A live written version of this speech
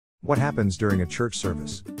What happens during a church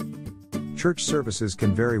service? Church services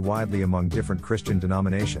can vary widely among different Christian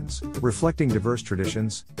denominations, reflecting diverse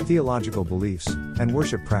traditions, theological beliefs, and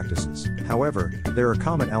worship practices. However, there are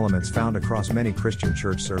common elements found across many Christian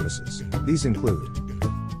church services. These include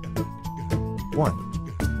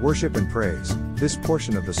 1. Worship and praise. This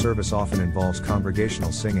portion of the service often involves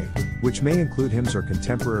congregational singing, which may include hymns or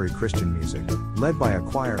contemporary Christian music, led by a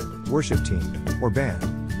choir, worship team, or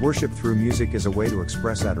band. Worship through music is a way to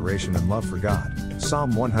express adoration and love for God.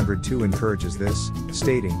 Psalm 102 encourages this,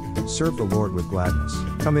 stating, "Serve the Lord with gladness,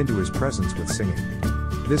 come into his presence with singing."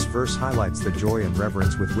 This verse highlights the joy and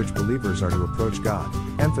reverence with which believers are to approach God,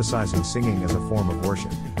 emphasizing singing as a form of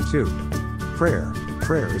worship. 2. Prayer.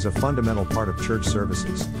 Prayer is a fundamental part of church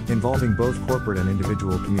services, involving both corporate and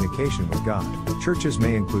individual communication with God. Churches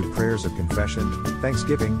may include prayers of confession,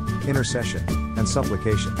 thanksgiving, intercession, and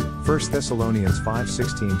supplication. 1 Thessalonians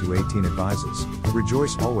 5:16-18 advises,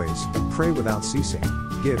 "Rejoice always, pray without ceasing,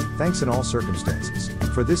 give thanks in all circumstances,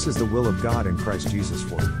 for this is the will of God in Christ Jesus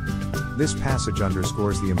for you." This passage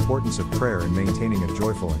underscores the importance of prayer in maintaining a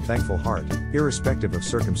joyful and thankful heart, irrespective of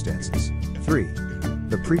circumstances. 3.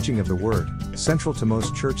 The preaching of the Word. Central to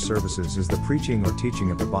most church services is the preaching or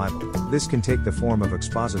teaching of the Bible. This can take the form of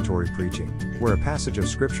expository preaching, where a passage of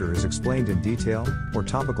Scripture is explained in detail, or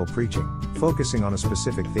topical preaching, focusing on a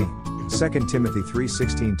specific theme. 2 Timothy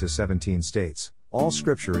 3:16-17 states, "All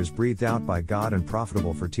Scripture is breathed out by God and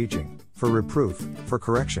profitable for teaching, for reproof, for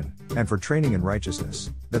correction, and for training in righteousness,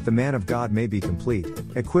 that the man of God may be complete,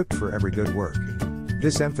 equipped for every good work."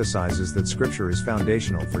 This emphasizes that Scripture is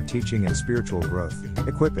foundational for teaching and spiritual growth,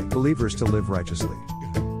 equipping believers to live righteously.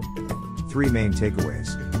 3 main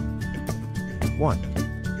takeaways. 1.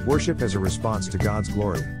 Worship as a response to God's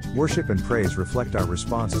glory. Worship and praise reflect our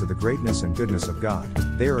response to the greatness and goodness of God.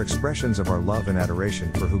 They are expressions of our love and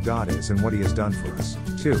adoration for who God is and what He has done for us.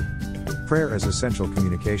 2. Prayer as essential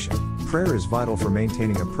communication. Prayer is vital for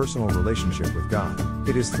maintaining a personal relationship with God.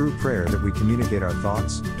 It is through prayer that we communicate our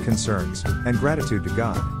thoughts, concerns, and gratitude to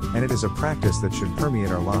God, and it is a practice that should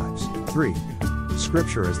permeate our lives. 3.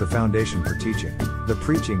 Scripture as the foundation for teaching. The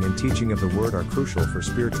preaching and teaching of the Word are crucial for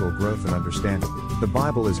spiritual growth and understanding. The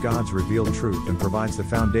Bible is God's revealed truth and provides the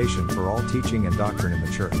foundation for all teaching and doctrine in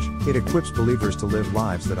the church. It equips believers to live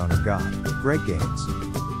lives that honor God. Greg Gaines.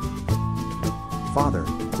 Father,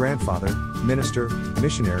 grandfather, minister,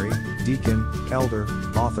 missionary, deacon, elder,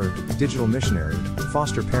 author, digital missionary,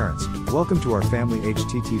 foster parents, welcome to our family.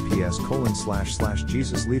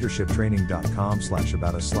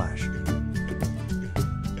 https://jesusleadershiptraining.com/about us/